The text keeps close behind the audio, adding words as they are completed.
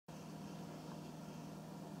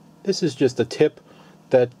this is just a tip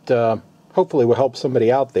that hopefully will help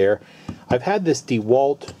somebody out there. I've had this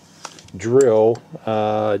DeWalt drill,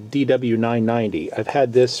 DW990. I've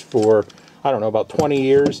had this for, I don't know, about 20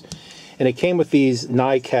 years, and it came with these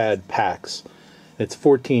NiCad packs. It's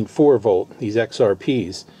 14 4-volt, these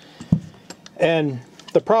XRPs. And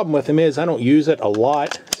the problem with them is I don't use it a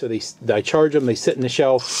lot, so I charge them, they sit in the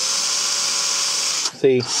shelf.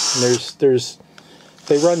 See,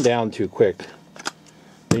 they run down too quick.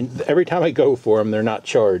 Every time I go for them, they're not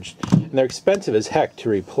charged. And they're expensive as heck to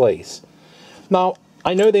replace. Now,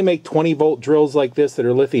 I know they make 20-volt drills like this that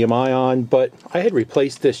are lithium ion, but I had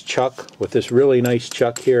replaced this chuck with this really nice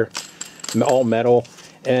chuck here, all metal,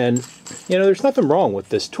 and you know, there's nothing wrong with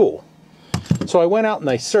this tool. So I went out and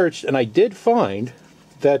I searched, and I did find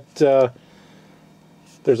that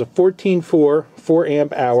there's a 14.4 4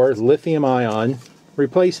 amp hour lithium ion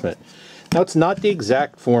replacement. Now, it's not the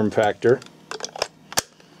exact form factor.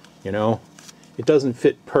 You know, it doesn't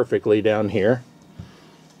fit perfectly down here,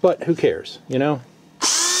 but who cares, you know?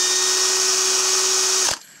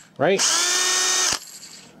 Right?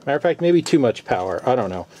 Matter of fact, maybe too much power, I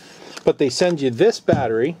don't know. But they send you this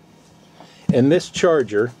battery and this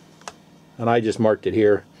charger, and I just marked it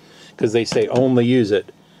here because they say only use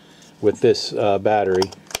it with this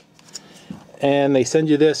battery. And they send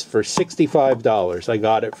you this for $65. I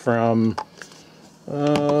got it from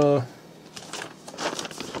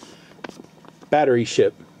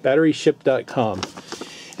batteryship.com.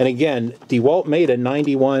 And again, DeWalt made a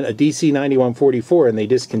DC9144 and they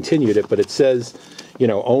discontinued it, but it says, you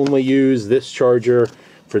know, only use this charger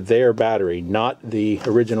for their battery, not the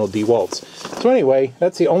original DeWalt's. So anyway,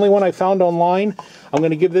 that's the only one I found online. I'm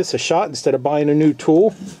going to give this a shot instead of buying a new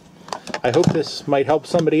tool. I hope this might help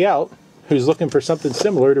somebody out who's looking for something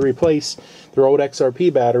similar to replace their old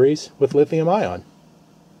XRP batteries with lithium ion.